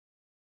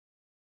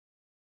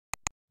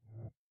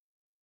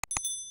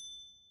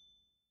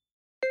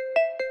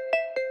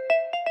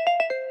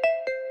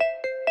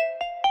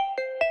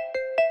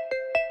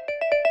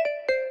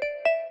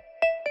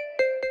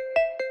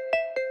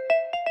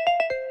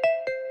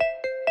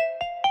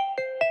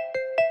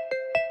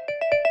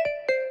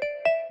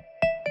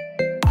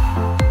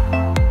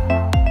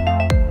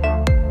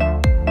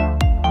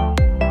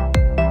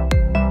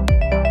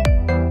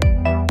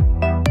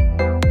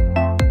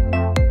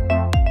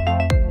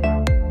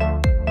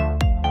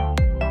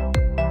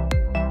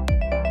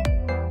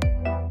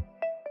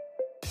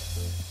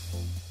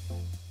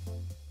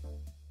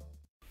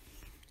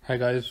Hi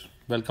guys,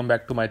 welcome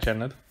back to my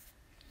channel.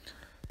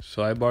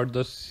 So I bought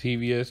the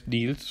CVS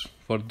deals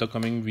for the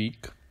coming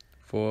week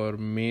for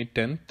May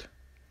 10th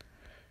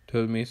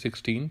till May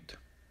 16th.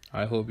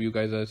 I hope you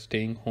guys are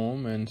staying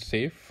home and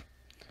safe.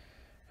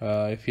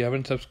 If you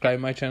haven't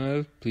subscribed my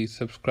channel, please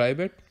subscribe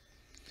it.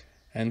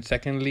 And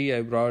secondly,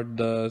 I brought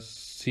the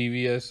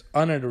CVS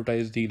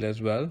unadvertised deal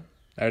as well.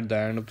 At the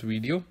end of the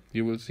video,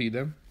 you will see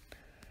them.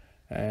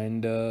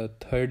 And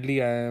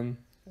thirdly, I am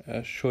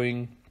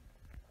showing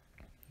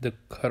the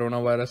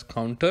coronavirus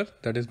counter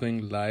that is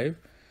going live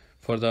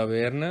for the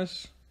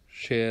awareness.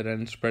 Share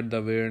and spread the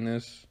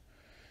awareness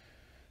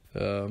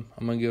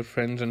among your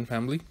friends and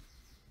family.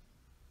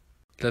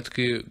 Let's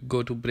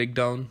go to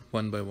breakdown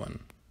one by one.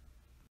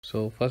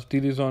 So first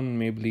deal is on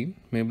Maybelline.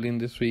 Maybelline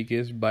this week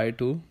is buy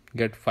two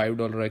get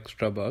 $5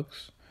 extra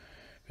bucks.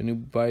 When you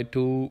buy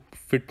two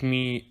Fit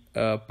Me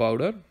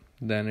powder,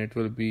 then it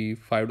will be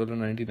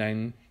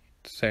 $5.99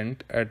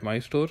 at my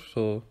store.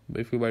 So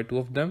if you buy two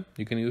of them,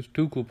 you can use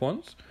two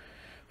coupons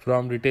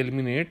from Retail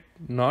Me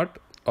Not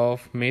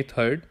of May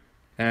 3rd,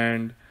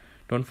 and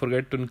don't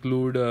forget to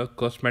include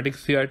cosmetic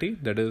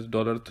CRT, that is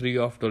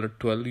 $3 off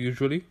 $12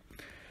 usually.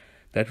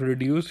 That will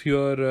reduce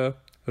your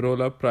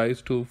roll up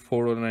price to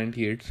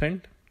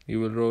 $4.98.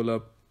 You will roll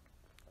up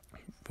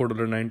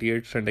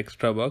 $4.98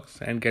 extra bucks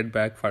and get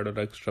back $5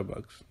 extra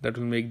bucks. That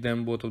will make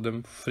them both of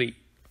them free.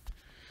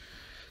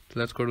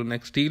 So let's go to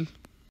next deal.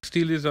 Next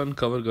deal is on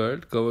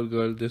CoverGirl.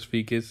 CoverGirl this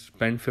week is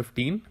spend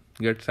 15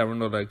 get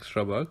 $7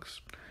 extra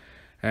bucks.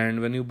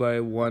 And when you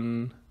buy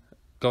one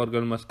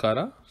CoverGirl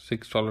mascara,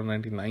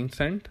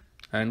 $6.99,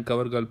 and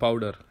CoverGirl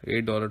powder,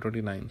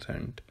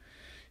 $8.29.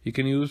 You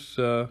can use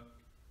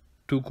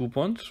two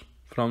coupons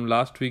from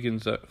last week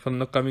insert, from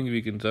the coming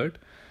week insert,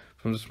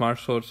 from the smart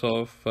source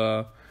of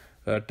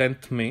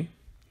 10th May,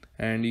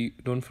 and you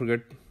don't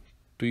forget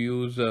to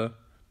use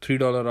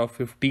 $3 off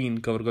 15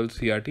 CoverGirl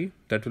CRT.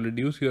 That will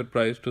reduce your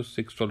price to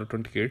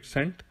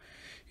 $6.28.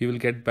 You will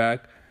get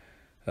back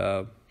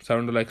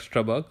 $7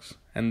 extra bucks,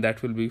 and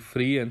that will be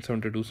free and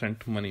 72-cent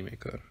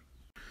Moneymaker.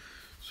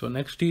 So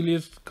next deal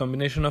is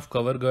combination of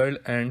CoverGirl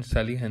and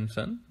Sally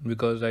Hansen,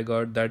 because I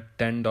got that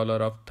 $10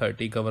 off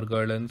 30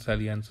 CoverGirl and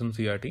Sally Hansen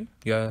CRT.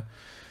 Yeah.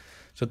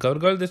 So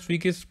CoverGirl this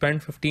week is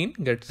spend 15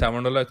 get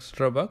 $7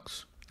 extra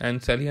bucks,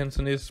 and Sally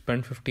Hansen is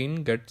spend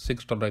 15 get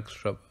 $6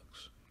 extra bucks.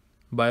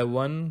 Buy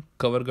one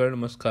CoverGirl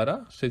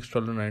mascara,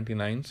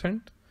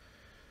 $6.99.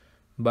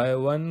 Buy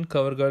one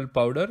CoverGirl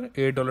powder,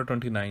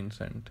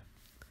 $8.29.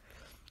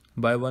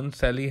 Buy one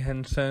Sally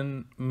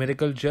Hansen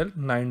Miracle Gel,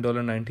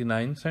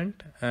 $9.99,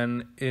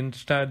 and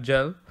Insta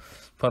Gel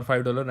for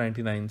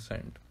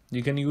 $5.99.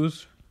 You can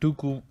use two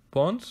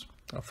coupons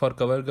for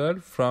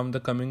CoverGirl from the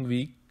coming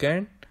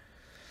weekend,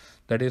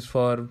 that is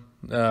for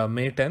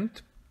May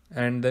 10th,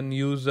 and then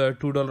use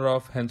 $2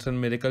 off Hansen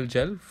Miracle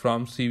Gel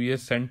from CVS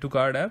Send to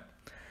Card app.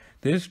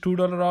 There is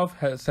 $2 off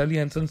Sally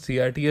Hansen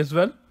CRT as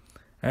well,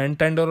 and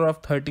 $10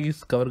 off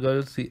 30s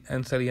CoverGirl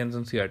and Sally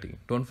Hansen CRT.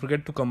 Don't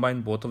forget to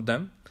combine both of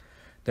them.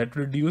 That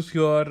will reduce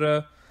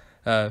your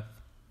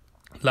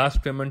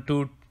last payment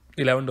to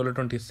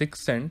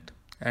 $11.26,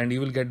 and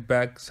you will get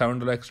back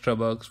 $7 extra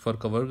bucks for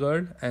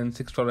CoverGirl and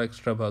 $6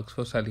 extra bucks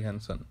for Sally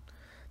Hansen.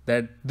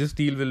 That this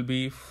deal will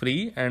be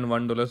free and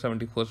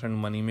 $1.74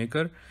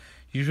 Moneymaker.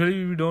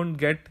 Usually we don't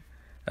get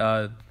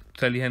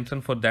Sally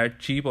Hansen for that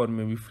cheap, or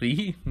maybe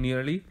free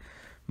nearly,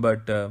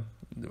 but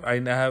I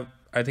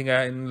think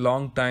in a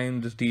long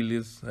time this deal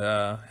is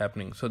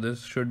happening, so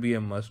this should be a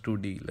must-do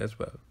deal as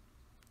well.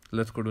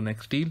 Let's go to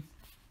next deal.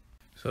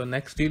 So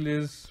next deal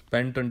is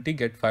spend 20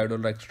 get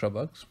 $5 extra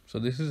bucks. So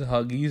this is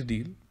Huggies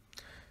deal.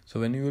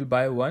 So when you will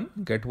buy one,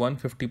 get one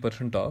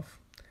 50% off.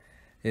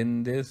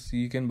 In this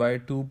you can buy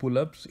two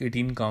pull-ups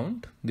 18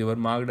 count. They were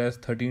marked as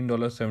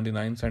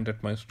 $13.79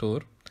 at my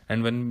store,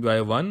 and when you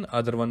buy one,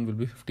 other one will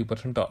be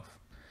 50% off.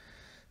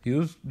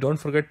 Don't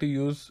forget to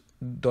use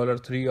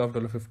 $3 off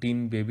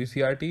 $15 baby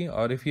CRT,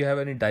 or if you have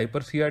any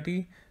diaper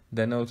CRT,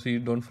 then also you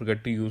don't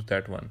forget to use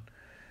that one.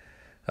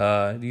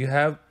 You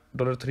have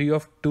 $3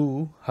 off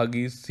 2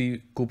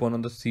 Huggies coupon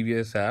on the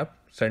CVS app,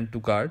 send to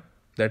card.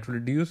 That will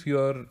reduce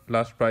your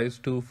last price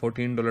to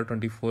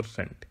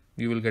 $14.24.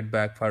 You will get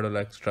back $5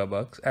 extra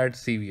bucks at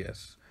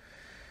CVS.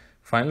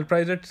 Final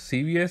price at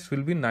CVS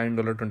will be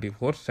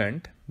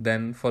 $9.24.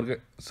 Then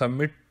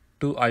submit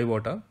to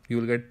Ibotta. You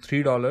will get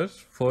 $3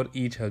 for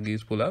each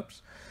Huggies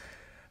pull-ups.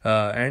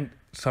 And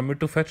submit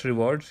to Fetch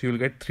Rewards. You will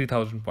get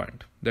 3,000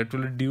 points. That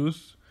will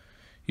reduce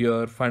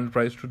your final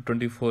price to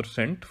 24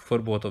 cents for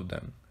both of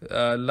them.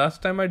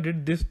 Last time I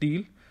did this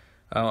deal,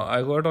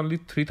 I got only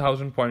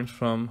 3,000 points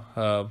from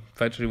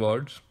Fetch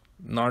Rewards,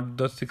 not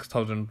the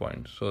 6,000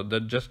 points. So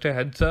that just a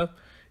heads up.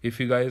 If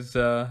you guys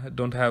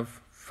don't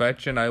have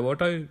Fetch and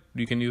Ibotta,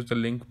 you can use the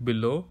link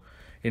below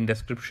in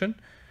description.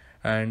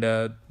 And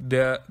I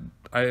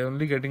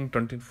only getting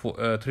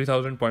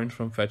 3,000 points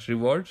from Fetch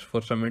Rewards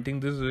for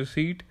submitting this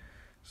receipt.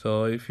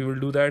 So if you will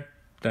do that,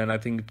 then I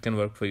think it can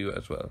work for you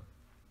as well.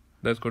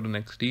 Let's go to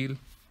next deal.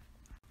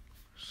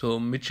 So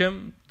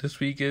Mitchum this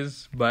week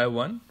is buy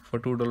one for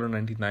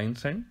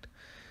 $2.99,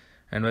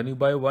 And when you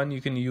buy one,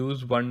 you can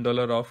use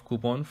 $1 off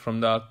coupon from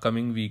the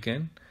upcoming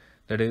weekend.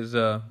 That is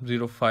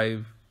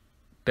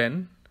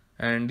 0510.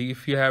 And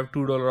if you have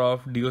 $2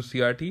 off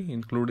DOCRT,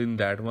 include in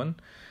that one.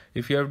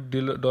 If you have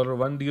 $1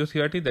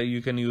 DOCRT, then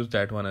you can use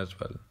that one as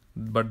well.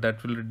 But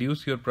that will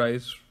reduce your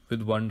price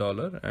with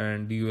 $1,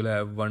 and you will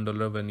have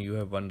 $1 when you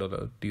have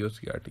 $1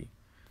 DOCRT.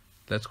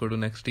 Let's go to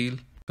next deal.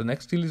 The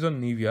next deal is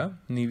on Nivea.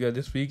 Nivea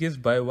this week is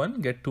buy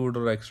one, get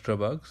 $2 extra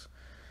bucks.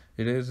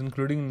 It is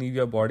including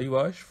Nivea body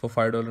wash for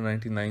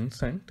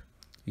 $5.99.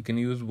 You can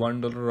use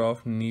 $1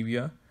 off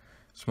Nivea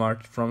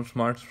from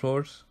Smart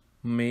Stores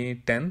May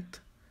 10th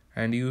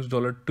and use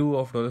 $2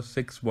 off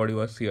 $6 body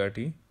wash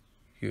CRT.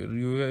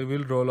 You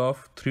will roll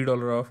off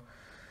 $3 off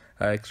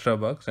extra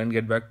bucks and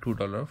get back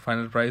 $2.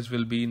 Final price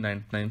will be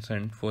 99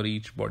 cents for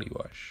each body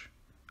wash.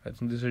 I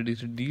think this is a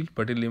decent deal,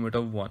 but a limit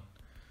of one.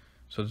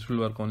 So this will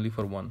work only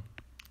for one.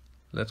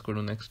 Let's go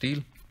to next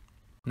deal.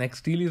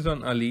 Next deal is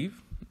on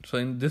Alive. So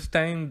in this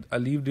time,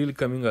 Alive deal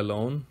coming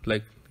alone.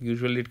 Like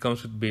usually it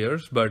comes with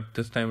bears, but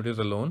this time it is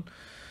alone.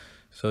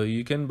 So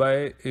you can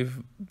buy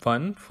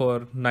one for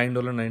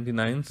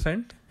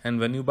 $9.99, and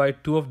when you buy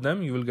two of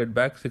them, you will get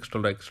back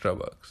 $6 extra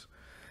bucks.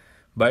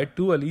 Buy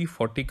two Alive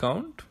 40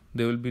 count,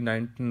 they will be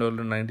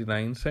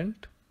 $19.99,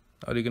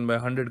 or you can buy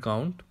 100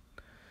 count.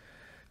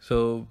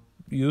 So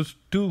use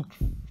two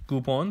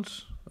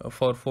coupons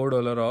for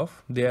 $4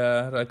 off. They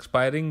are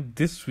expiring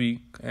this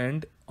week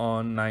and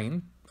on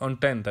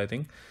 10th I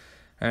think,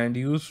 and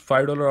use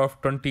 $5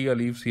 off 20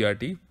 Alive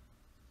CRT.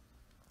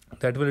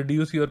 That will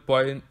reduce your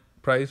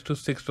price to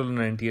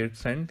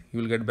 $6.98. You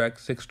will get back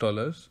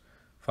 $6.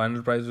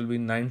 Final price will be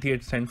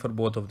 98 cents for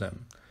both of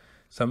them.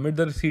 Submit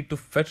the receipt to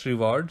Fetch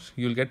Rewards.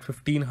 You will get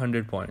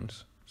 1500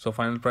 points. So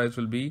final price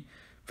will be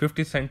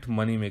 50-cent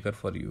Moneymaker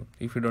for you.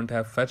 If you don't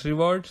have Fetch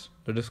Rewards,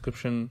 the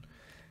description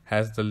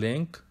has the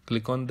link.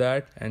 Click on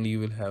that and you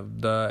will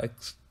have the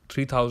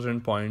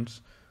 3000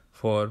 points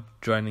for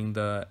joining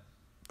the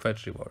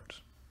Fetch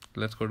Rewards.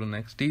 Let's go to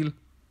next deal.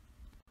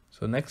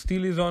 So next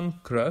deal is on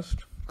Krys.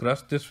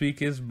 Krys this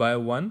week is buy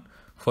one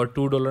for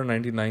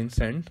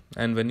 $2.99,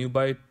 and when you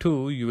buy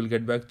two, you will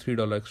get back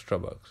 $3 extra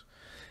bucks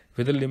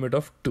with a limit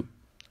of 2.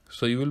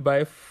 So you will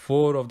buy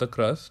 4 of the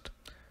Krys.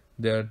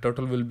 Their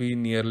total will be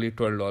nearly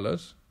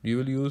 $12. You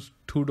will use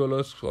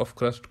 $2 of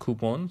Krys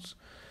coupons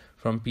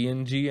from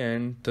P&G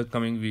and the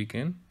coming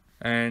weekend.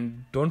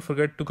 And don't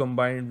forget to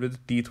combine it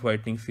with teeth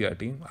whitening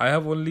CRT. I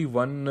have only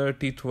one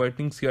teeth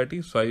whitening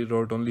CRT, so I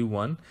wrote only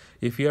one.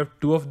 If you have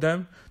two of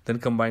them, then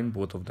combine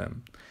both of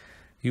them.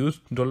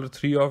 Use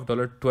 $3 off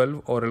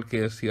 $12 oral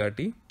care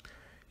CRT.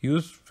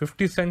 Use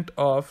 50 cent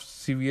off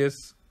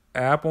CVS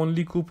app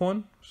only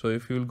coupon. So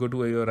if you will go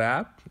to your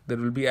app, there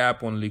will be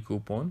app only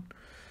coupon.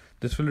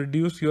 This will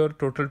reduce your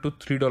total to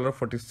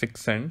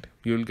 $3.46.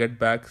 You will get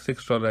back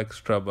 $6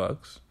 extra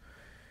bucks.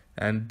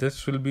 And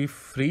this will be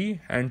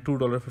free and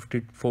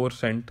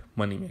 $2.54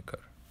 Moneymaker.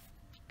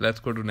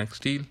 Let's go to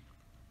next deal.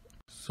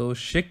 So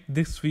Schick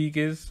this week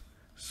is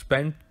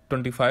spend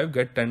 $25,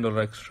 get $10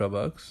 extra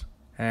bucks.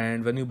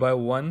 And when you buy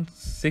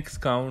 6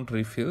 count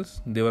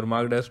refills, they were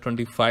marked as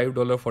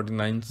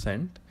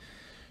 $25.49.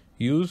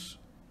 Use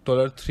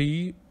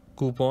 $3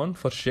 coupon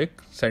for Schick,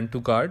 send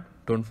to card.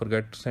 Don't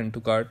forget to send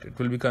to card. It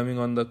will be coming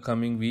on the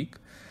coming week.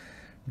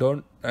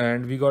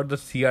 And we got the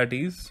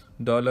CRTs,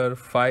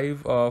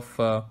 $5 off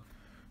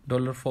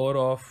 $4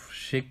 off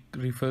Schick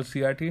refill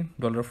CRT,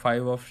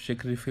 $5 off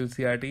Schick refill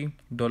CRT,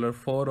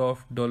 $4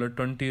 off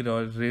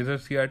 $20 razor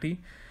CRT.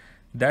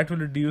 That will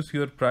reduce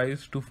your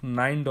price to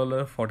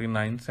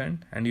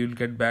 $9.49, and you'll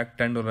get back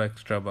 $10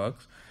 extra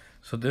bucks.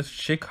 So this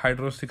Schick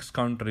Hydro 6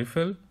 count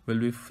refill will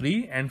be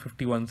free and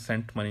 51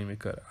 cent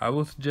Moneymaker. I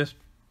will suggest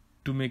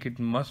to make it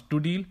must do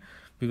deal,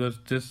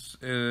 because this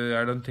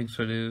I don't think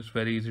so it is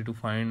very easy to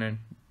find, and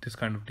this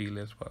kind of deal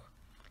as well.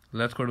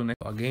 Let's go to next.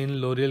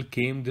 Again, L'Oreal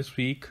came this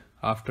week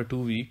after 2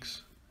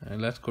 weeks,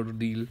 and let's go to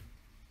deal.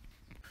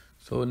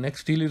 So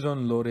next deal is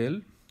on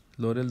L'Oreal.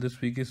 L'Oreal this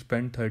week is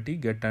spend $30,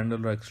 get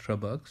 $10 extra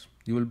bucks.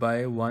 You will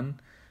buy one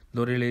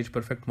L'Oreal Age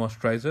Perfect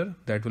moisturizer,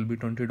 that will be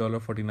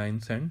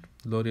 $20.49.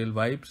 L'Oreal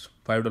Wipes,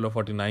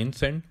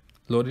 $5.49.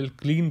 L'Oreal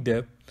Clean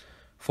Depth,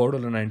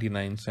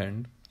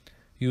 $4.99.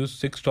 Use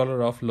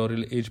 $6 off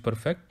L'Oreal Age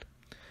Perfect.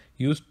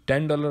 Use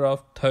 $10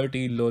 off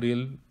 30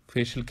 L'Oreal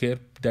facial care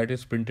that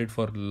is printed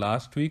for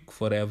last week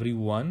for every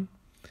one.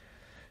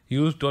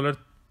 Use $2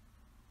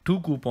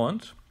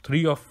 coupons,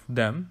 3 of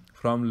them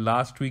from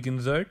last week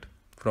insert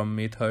from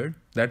May 3rd.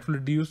 That will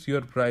reduce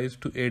your price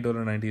to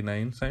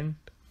 $8.99,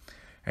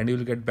 and you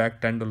will get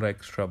back $10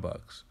 extra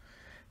bucks.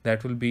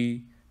 That will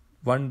be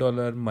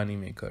 $1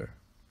 Moneymaker.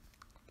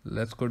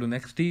 Let's go to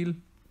next deal.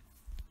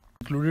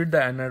 Included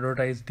the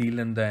unadvertised deal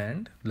in the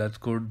end. Let's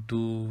go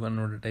to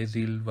unadvertised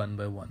deal one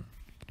by one.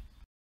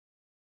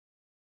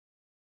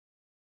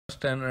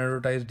 First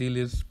unadvertised deal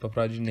is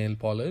Paparazzi nail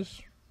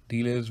polish.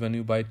 Deal is when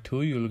you buy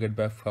 2, you will get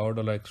back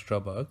 $5 extra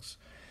bucks.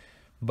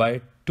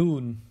 Buy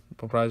 2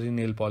 Paparazzi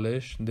nail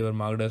polish, they were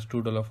marked as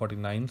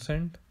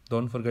 $2.49.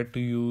 Don't forget to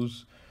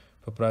use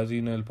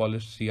paparazzi nail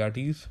polish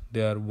CRTs.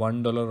 They are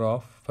 $1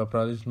 off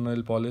paparazzi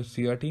nail polish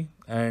CRT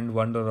and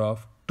 $1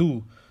 off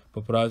 2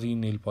 paparazzi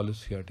nail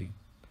polish CRT.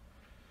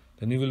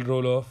 Then you will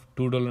roll off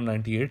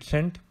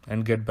 $2.98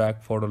 and get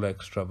back $4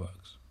 extra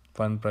bucks.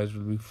 Fun price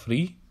will be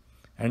free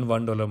and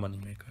 $1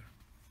 Moneymaker.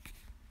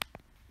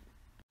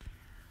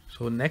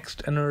 So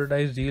next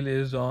unadvertised deal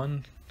is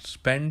on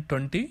spend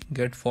 20,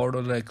 get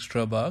 $4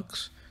 extra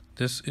bucks.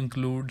 This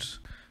includes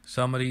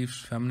Summer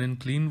Eve's Feminine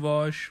Clean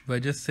Wash,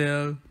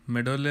 Vagisil,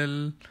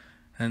 Medolil,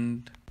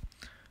 and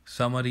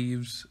Summer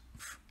Eve's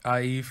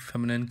IE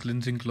Feminine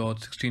Cleansing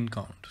Cloth 16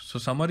 count. So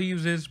Summer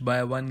Eve's is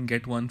buy one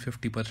get one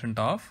 50%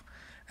 off,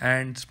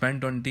 and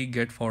spend 20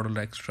 get $4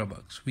 extra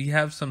bucks. We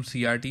have some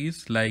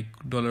CRTs like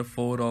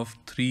 $4 of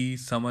 3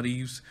 Summer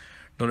Eves,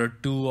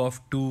 $2 of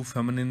 2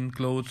 feminine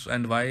clothes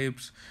and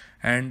wipes,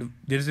 and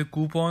there is a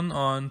coupon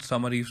on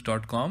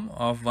summereves.com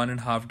of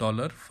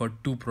 $1.50 for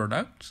 2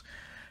 products.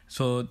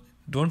 So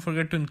don't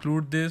forget to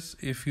include this.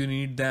 If you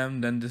need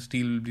them, then this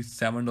deal will be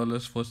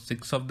 $7 for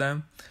 6 of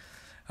them.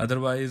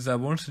 Otherwise, I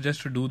won't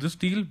suggest to do this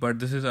deal, but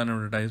this is an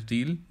unadvertised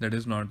deal that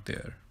is not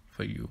there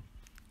for you.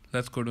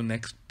 Let's go to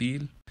next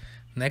deal.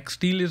 Next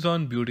deal is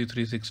on Beauty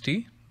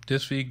 360.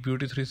 This week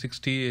Beauty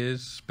 360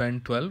 is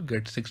spend 12,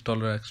 get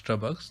 $6 extra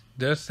bucks.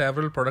 There are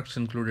several products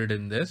included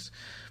in this,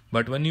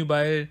 but when you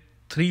buy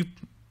 3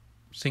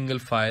 single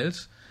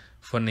files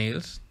for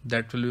nails,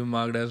 that will be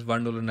marked as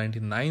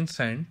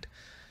 $1.99,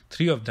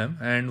 3 of them,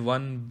 and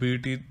one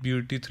Beauty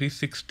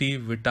 360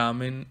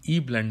 Vitamin E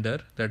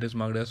blender that is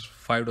marked as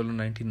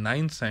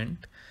 $5.99.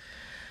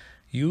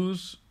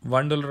 Use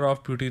 $1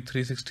 off Beauty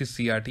 360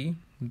 CRT,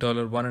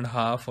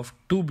 $1.50 of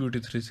 2 Beauty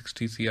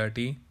 360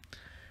 CRT,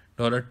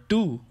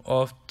 $2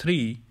 of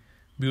 3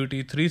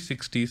 Beauty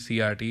 360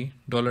 CRT,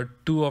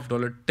 $2 of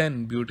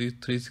 $10 Beauty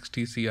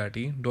 360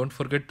 CRT. Don't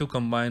forget to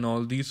combine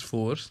all these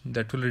 4s.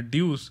 That will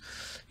reduce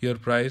your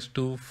price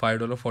to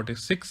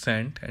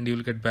 $5.46, and you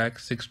will get back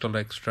 $6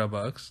 extra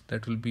bucks.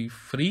 That will be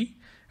free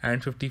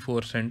and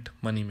 54-cent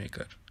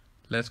Moneymaker.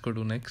 Let's go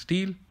to next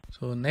deal.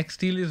 So next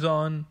deal is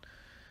on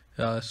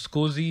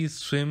Scozy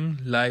Swim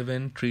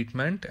Live-In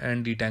Treatment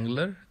and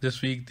Detangler.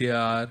 This week they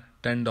are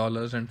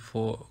 $10 and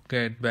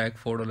get back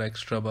 $4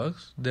 extra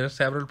bucks. There are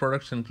several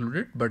products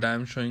included, but I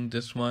am showing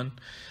this one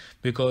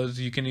because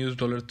you can use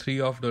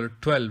 $3 off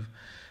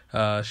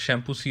 $12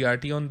 shampoo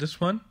CRT on this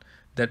one.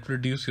 That will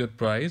reduce your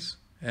price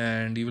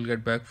and you will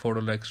get back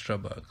 $4 extra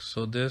bucks.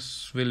 So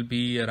this will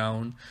be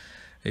around,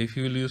 if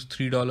you will use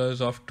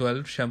 $3 off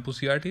 12 shampoo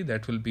CRT,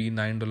 that will be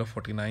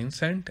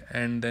 $9.49,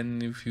 and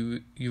then if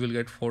you will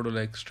get $4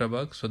 extra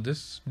bucks. So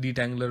this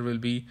detangler will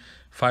be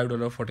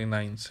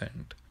 $5.49.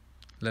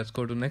 Let's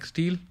go to next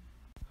deal.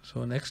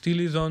 So next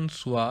deal is on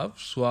Suave.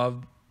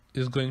 Suave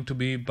is going to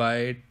be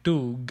buy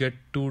 2 get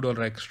 $2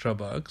 extra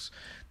bucks.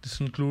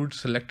 This includes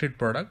selected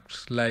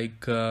products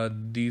like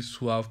these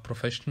Suave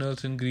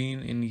Professionals in green,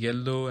 in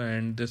yellow,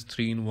 and this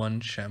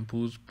 3-in-1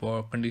 shampoos,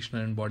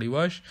 conditioner and body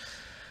wash.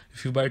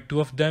 If you buy 2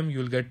 of them,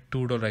 you'll get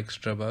 $2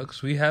 extra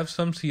bucks. We have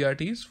some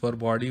CRTs for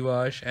body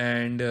wash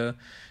and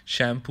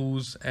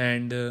shampoos,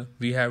 and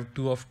we have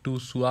 2 of 2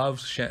 Suave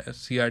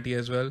CRT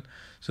as well.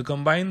 So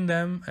combine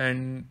them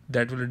and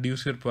that will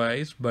reduce your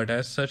price, but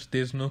as such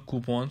there's no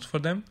coupons for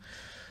them.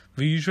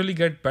 We usually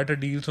get better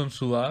deals on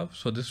Suave,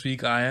 so this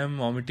week I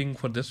am omitting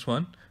for this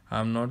one.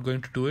 I'm not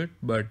going to do it,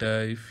 but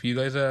if you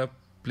guys are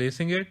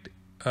placing it,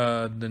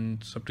 then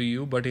it's up to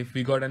you. But if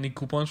we got any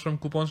coupons from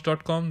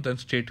coupons.com, then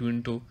stay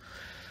tuned to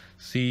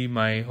see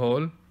my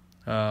haul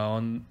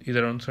on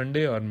either on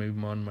Sunday or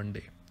maybe on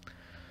Monday.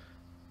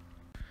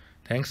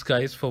 Thanks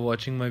guys for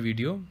watching my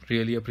video.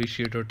 Really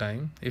appreciate your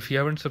time. If you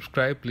haven't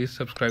subscribed, please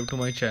subscribe to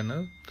my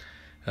channel.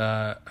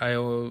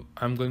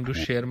 I'm going to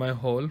share my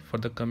haul for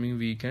the coming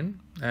weekend,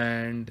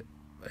 and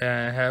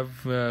I have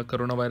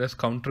coronavirus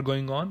counter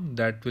going on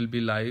that will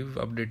be live,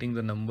 updating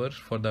the numbers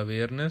for the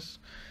awareness.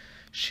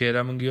 Share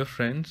among your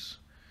friends.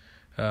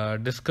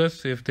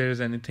 Discuss if there is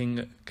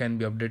anything can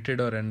be updated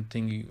or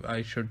anything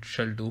I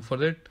shall do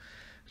for it.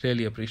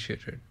 Really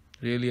appreciate it.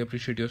 Really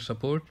appreciate your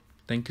support.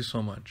 Thank you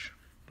so much.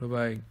 Bye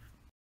bye.